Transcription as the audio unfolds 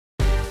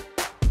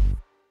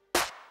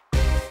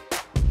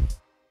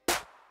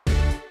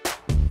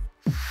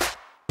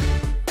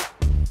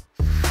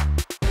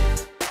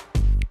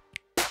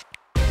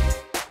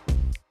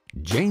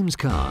James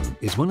Caan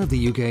is one of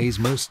the UK's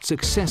most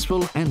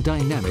successful and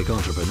dynamic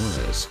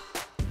entrepreneurs.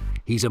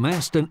 He's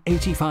amassed an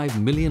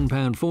 £85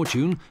 million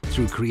fortune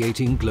through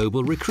creating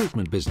global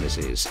recruitment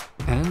businesses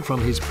and from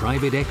his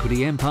private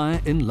equity empire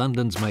in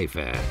London's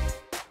Mayfair.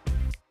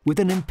 With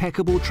an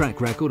impeccable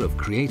track record of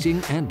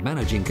creating and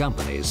managing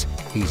companies,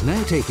 he's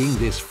now taking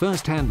this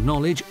first-hand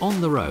knowledge on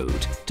the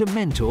road to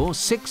mentor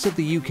 6 of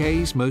the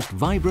UK's most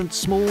vibrant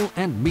small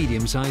and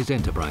medium-sized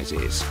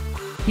enterprises.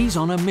 He's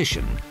on a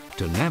mission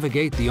to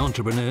navigate the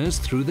entrepreneurs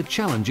through the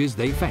challenges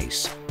they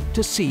face,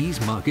 to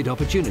seize market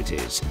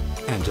opportunities,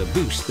 and to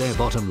boost their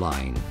bottom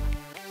line.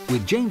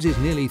 With James's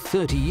nearly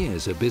 30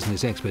 years of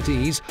business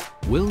expertise,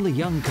 will the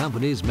young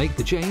companies make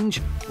the change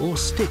or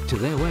stick to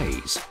their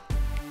ways?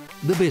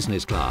 The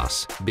Business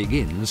Class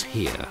begins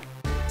here.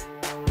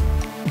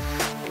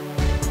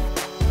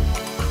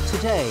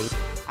 Today,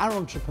 our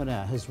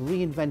entrepreneur has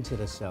reinvented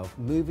herself,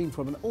 moving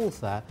from an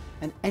author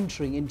and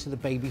entering into the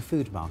baby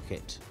food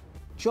market.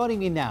 Joining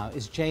me now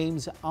is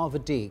James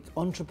Arvadique,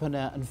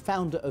 entrepreneur and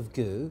founder of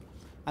Goo,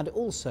 and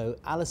also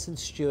Alison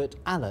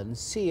Stewart-Allen,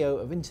 CEO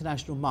of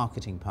International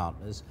Marketing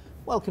Partners.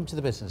 Welcome to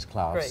the Business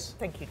Class. Great,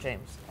 thank you,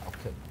 James.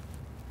 Welcome.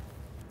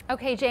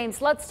 Okay, James,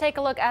 let's take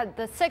a look at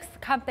the 6th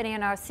company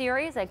in our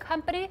series, a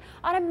company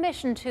on a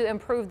mission to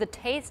improve the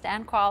taste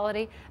and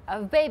quality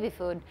of baby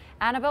food.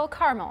 Annabel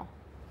Karmel.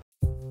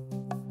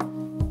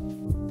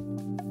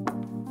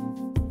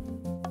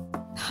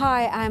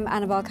 Hi, I'm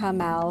Annabel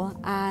Karmel,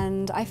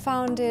 and I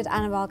founded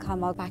Annabel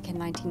Karmel back in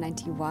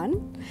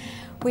 1991.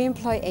 We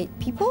employ 8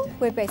 people.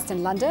 We're based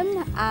in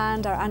London,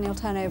 and our annual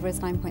turnover is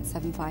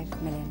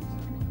 9.75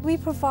 million. We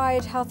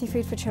provide healthy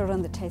food for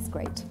children that tastes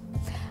great.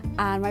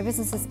 And my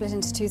business is split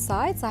into 2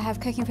 sides. I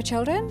have Cooking for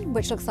Children,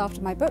 which looks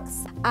after my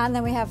books, and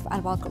then we have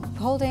Annabel Group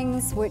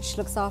Holdings, which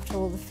looks after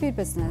all the food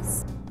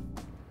business.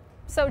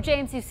 So,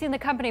 James, you've seen the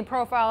company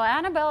profile.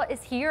 Annabel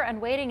is here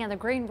and waiting in the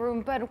green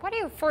room, but what are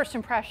your first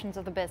impressions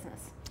of the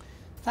business?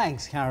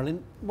 Thanks,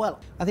 Carolyn. Well,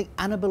 I think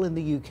Annabel in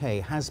the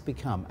UK has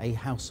become a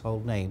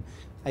household name,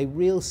 a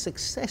real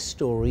success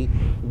story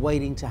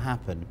waiting to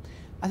happen.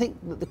 I think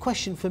that the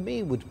question for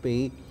me would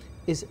be,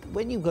 is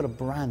when you've got a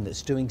brand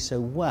that's doing so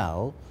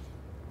well,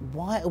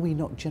 why are we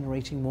not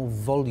generating more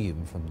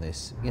volume from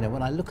this? You know,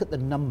 when I look at the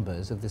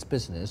numbers of this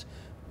business,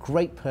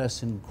 great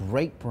person,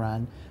 great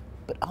brand,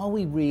 but are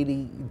we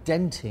really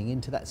denting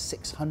into that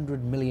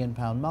 £600 million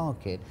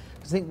market?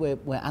 Because I think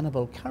where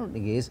Annabel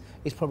currently is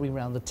probably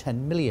around the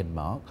 10 million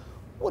mark.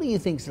 What do you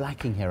think's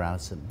lacking here,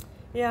 Alison?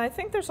 Yeah, I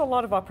think there's a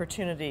lot of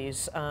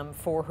opportunities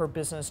for her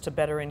business to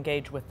better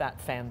engage with that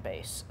fan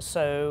base.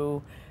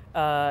 So,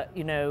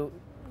 you know,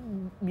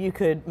 you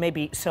could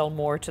maybe sell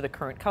more to the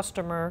current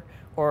customer,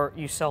 or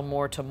you sell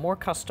more to more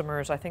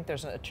customers. I think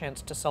there's a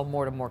chance to sell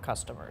more to more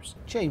customers.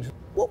 James,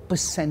 what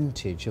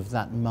percentage of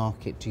that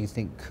market do you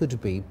think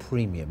could be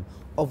premium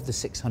of the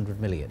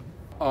 600 million?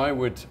 I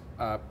would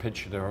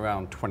pitch it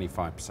around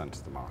 25%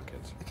 of the market.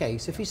 Okay,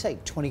 so if you say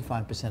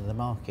 25% of the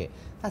market,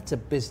 that's a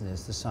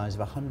business the size of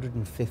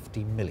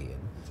 150 million.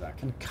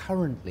 Exactly. And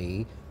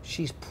currently,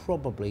 she's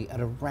probably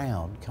at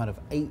around kind of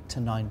 8 to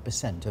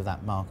 9% of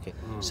that market.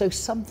 So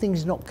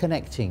something's not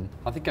connecting.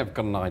 I think I've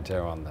got an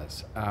idea on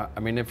this. I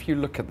mean, if you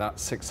look at that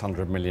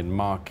 600 million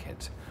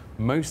market,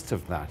 most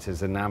of that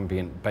is in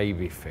ambient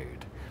baby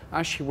food.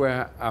 Actually,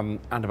 where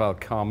Annabel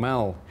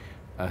Karmel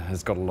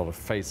has got a lot of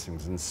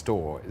facings in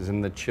store is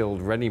in the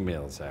chilled ready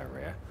meals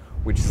area,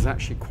 which is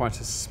actually quite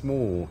a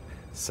small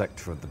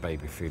sector of the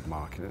baby food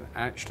market. It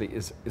actually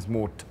is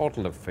more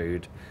toddler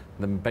food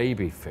than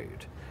baby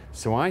food.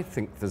 So I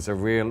think there's a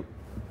real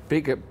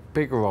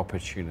bigger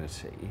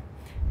opportunity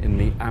in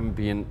the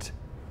ambient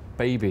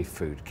baby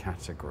food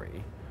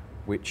category,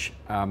 which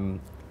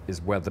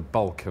is where the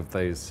bulk of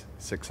those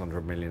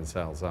 600 million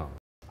sales are.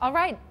 All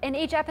right, in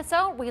each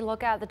episode, we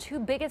look at the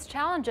 2 biggest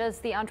challenges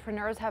the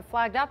entrepreneurs have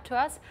flagged up to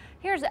us.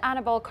 Here's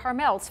Annabel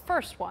Karmel's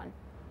first one.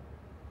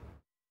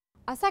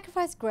 I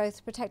sacrifice growth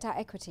to protect our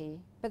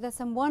equity, but there's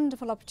some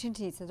wonderful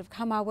opportunities that have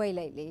come our way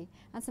lately,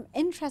 and some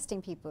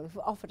interesting people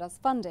who've offered us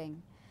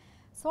funding.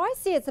 So I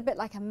see it's a bit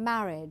like a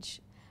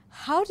marriage.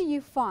 How do you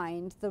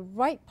find the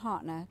right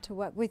partner to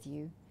work with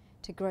you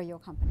to grow your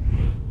company?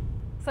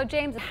 So,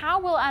 James, how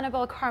will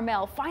Annabel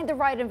Karmel find the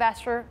right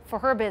investor for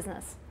her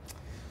business?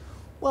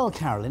 Well,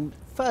 Carolyn,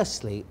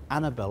 firstly,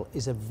 Annabel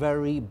is a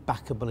very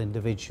backable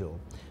individual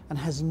and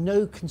has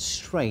no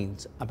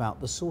constraint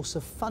about the source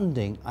of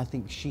funding I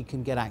think she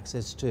can get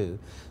access to.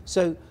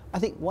 So I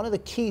think one of the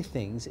key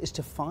things is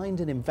to find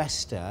an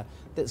investor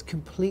that's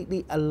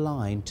completely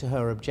aligned to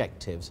her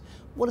objectives.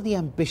 What are the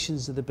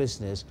ambitions of the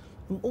business?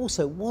 And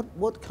also,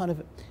 what kind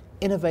of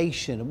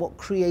innovation and what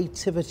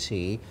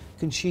creativity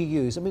can she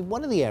use? I mean,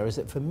 one of the areas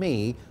that for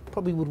me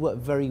probably would work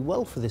very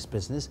well for this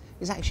business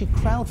is actually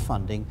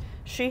crowdfunding.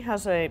 She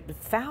has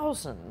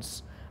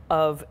thousands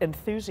of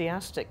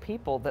enthusiastic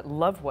people that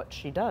love what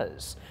she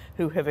does,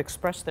 who have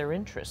expressed their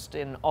interest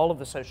in all of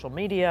the social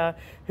media,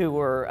 who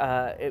were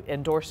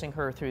endorsing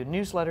her through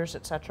newsletters,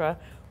 etc.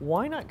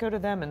 Why not go to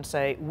them and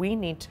say, we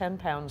need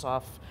 £10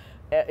 off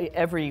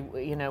every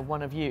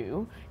one of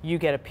you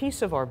get a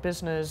piece of our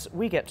business.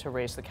 We get to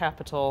raise the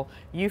capital.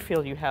 You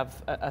feel you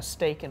have a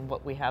stake in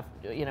what we have,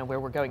 where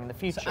we're going in the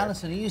future. So,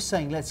 Alison, are you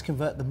saying let's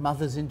convert the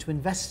mothers into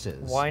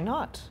investors? Why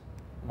not?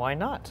 Why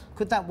not?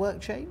 Could that work,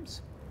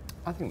 James?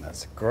 I think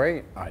that's a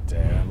great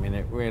idea. I mean,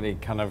 it really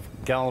kind of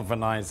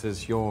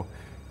galvanizes your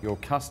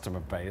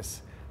customer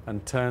base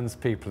and turns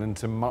people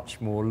into much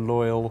more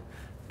loyal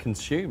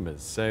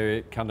consumers. So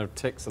it kind of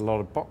ticks a lot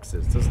of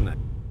boxes, doesn't it?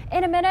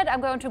 In a minute,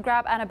 I'm going to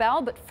grab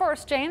Annabelle, but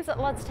first, James,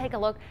 let's take a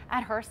look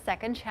at her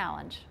second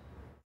challenge.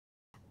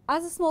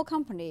 As a small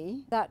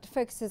company that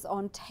focuses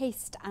on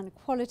taste and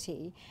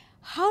quality,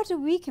 how do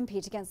we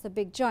compete against the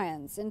big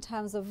giants in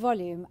terms of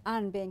volume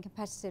and being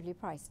competitively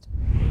priced?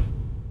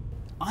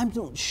 I'm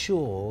not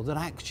sure that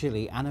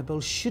actually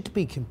Annabel should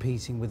be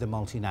competing with the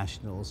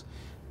multinationals.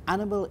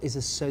 Annabel is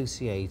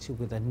associated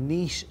with a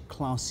niche,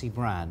 classy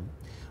brand.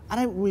 I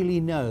don't really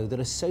know that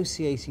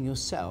associating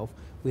yourself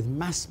with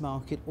mass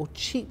market or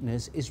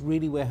cheapness is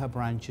really where her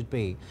brand should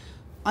be.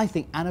 I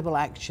think Annabel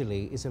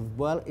actually is a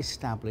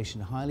well-established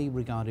and highly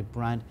regarded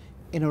brand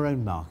in her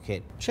own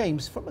market.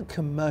 James, from a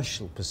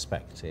commercial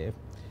perspective,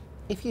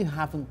 if you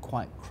haven't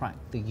quite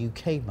cracked the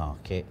UK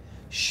market,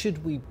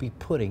 should we be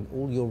putting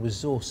all your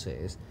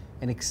resources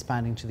in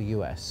expanding to the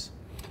US?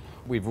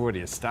 We've already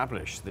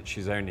established that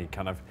she's only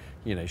kind of,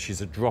 she's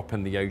a drop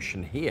in the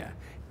ocean here.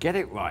 Get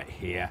it right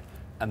here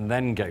and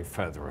then go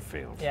further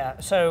afield. Yeah,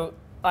 so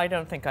I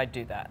don't think I'd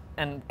do that.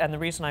 And the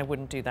reason I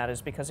wouldn't do that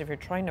is because if you're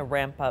trying to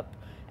ramp up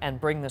and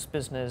bring this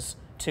business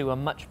to a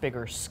much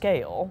bigger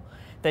scale,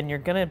 then you're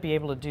going to be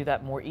able to do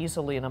that more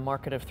easily in a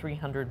market of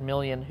 300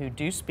 million who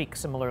do speak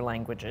similar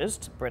languages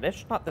to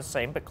British, not the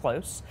same, but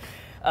close.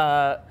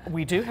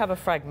 We do have a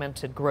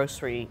fragmented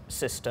grocery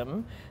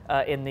system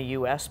in the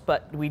US,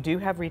 but we do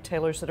have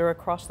retailers that are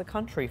across the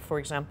country, for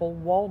example,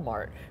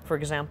 Walmart, for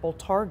example,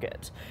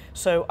 Target.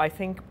 So I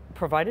think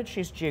provided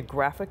she's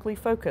geographically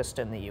focused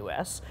in the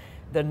US,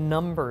 the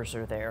numbers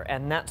are there,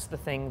 and that's the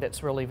thing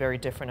that's really very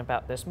different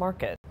about this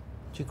market.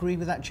 Do you agree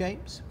with that,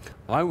 James?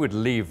 I would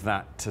leave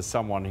that to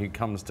someone who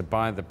comes to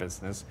buy the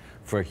business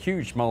for a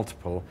huge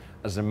multiple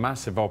as a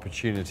massive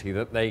opportunity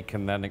that they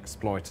can then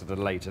exploit at a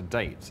later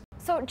date.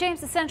 So,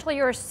 James, essentially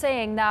you're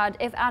saying that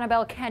if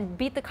Annabel can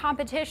beat the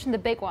competition, the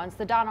big ones,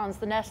 the Danones,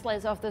 the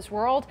Nestles of this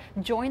world,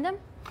 join them,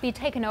 be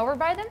taken over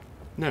by them?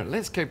 No,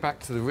 let's go back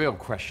to the real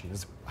question,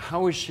 is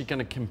how is she going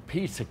to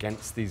compete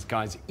against these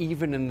guys,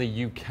 even in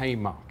the UK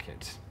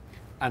market?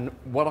 And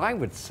what I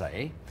would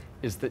say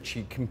is that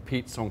she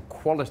competes on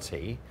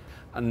quality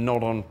and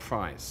not on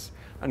price.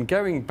 And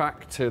going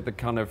back to the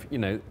kind of,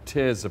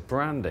 tiers of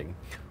branding,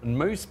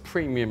 most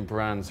premium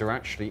brands are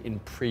actually in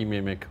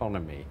premium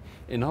economy.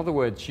 In other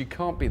words, you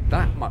can't be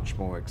that much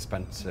more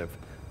expensive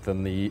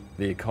than the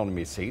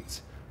economy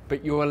seats,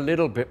 but you're a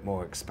little bit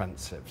more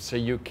expensive. So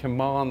you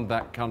command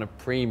that kind of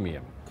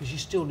premium. Because you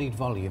still need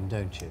volume,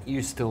 don't you?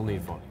 You still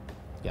need volume.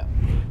 Yeah.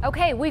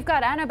 Okay, we've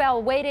got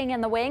Annabel waiting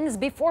in the wings.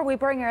 Before we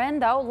bring her in,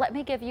 though, let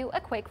me give you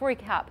a quick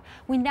recap.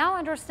 We now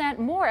understand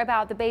more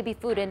about the baby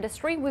food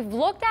industry. We've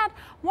looked at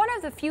one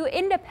of the few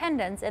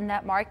independents in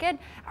that market.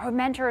 Our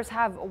mentors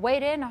have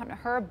weighed in on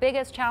her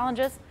biggest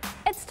challenges.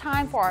 It's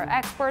time for our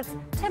experts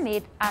to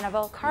meet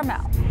Annabel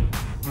Karmel.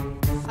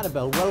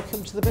 Annabel,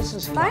 welcome to the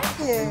business class.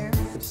 Thank you.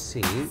 Good to see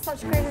you.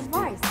 Such great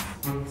advice.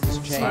 This is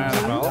James.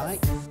 Annabel.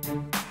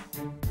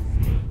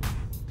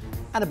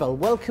 Annabel,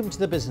 welcome to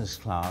the business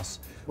class.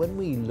 When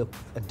we looked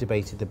and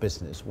debated the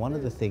business, one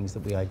of the things that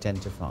we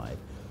identified,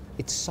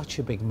 it's such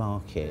a big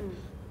market,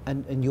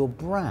 and your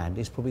brand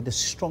is probably the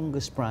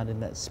strongest brand in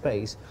that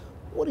space.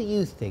 What do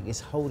you think is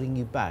holding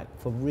you back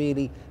for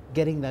really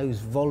getting those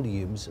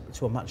volumes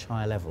to a much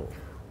higher level?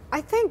 I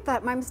think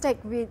that my mistake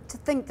would be to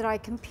think that I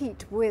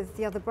compete with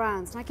the other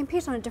brands. And I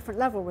compete on a different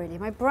level, really.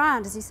 My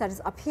brand, as you said, is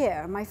up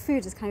here, and my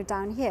food is kind of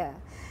down here.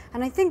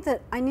 And I think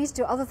that I need to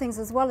do other things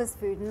as well as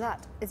food, and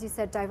that, as you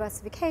said,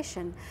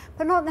 diversification.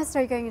 But not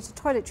necessarily going into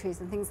toiletries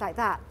and things like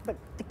that, but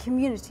the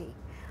community.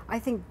 I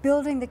think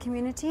building the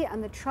community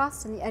and the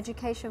trust and the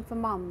education for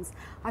mums.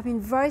 I've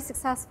been very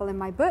successful in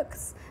my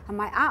books and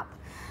my app.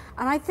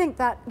 And I think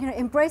that,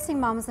 embracing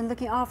mums and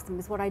looking after them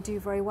is what I do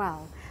very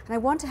well. And I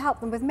want to help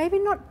them with maybe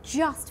not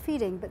just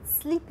feeding, but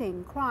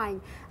sleeping,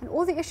 crying, and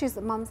all the issues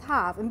that mums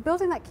have. And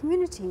building that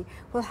community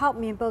will help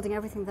me in building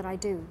everything that I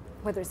do,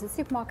 whether it's in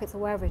supermarkets or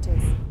wherever it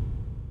is.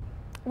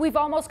 We've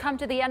almost come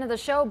to the end of the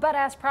show, but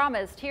as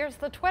promised, here's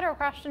the Twitter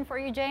question for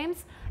you,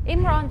 James.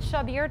 Imran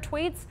Shabir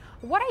tweets,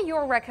 what are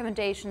your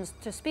recommendations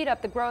to speed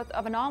up the growth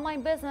of an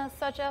online business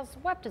such as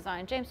web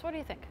design? James, what do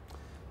you think?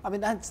 I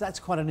mean, that's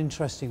quite an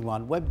interesting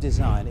one. Web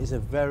design is a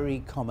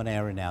very common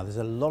area now. There's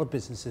a lot of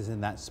businesses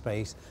in that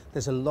space.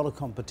 There's a lot of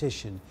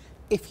competition.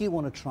 If you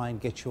want to try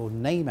and get your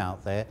name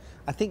out there,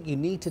 I think you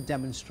need to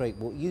demonstrate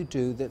what you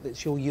do,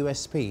 that's your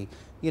USP.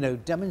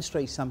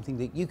 Demonstrate something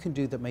that you can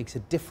do that makes a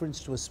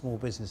difference to a small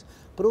business.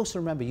 But also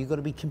remember, you've got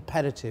to be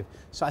competitive.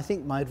 So I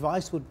think my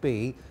advice would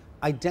be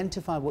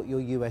identify what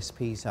your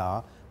USPs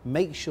are,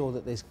 make sure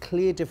that there's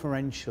clear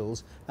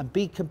differentials, and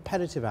be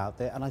competitive out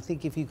there. And I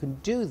think if you can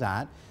do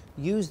that,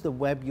 use the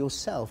web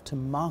yourself to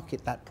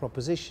market that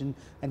proposition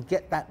and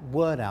get that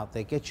word out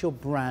there, get your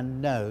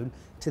brand known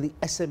to the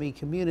SME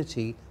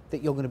community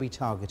that you're going to be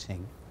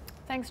targeting.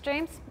 Thanks,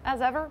 James. As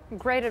ever,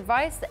 great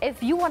advice.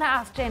 If you want to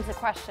ask James a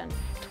question,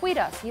 tweet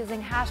us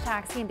using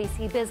hashtag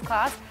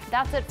CNBCBizClass.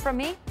 That's it from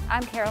me.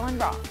 I'm Carolyn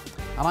Roth.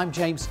 And I'm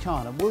James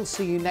Caan, and we'll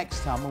see you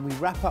next time when we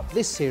wrap up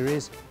this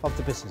series of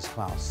The Business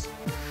Class.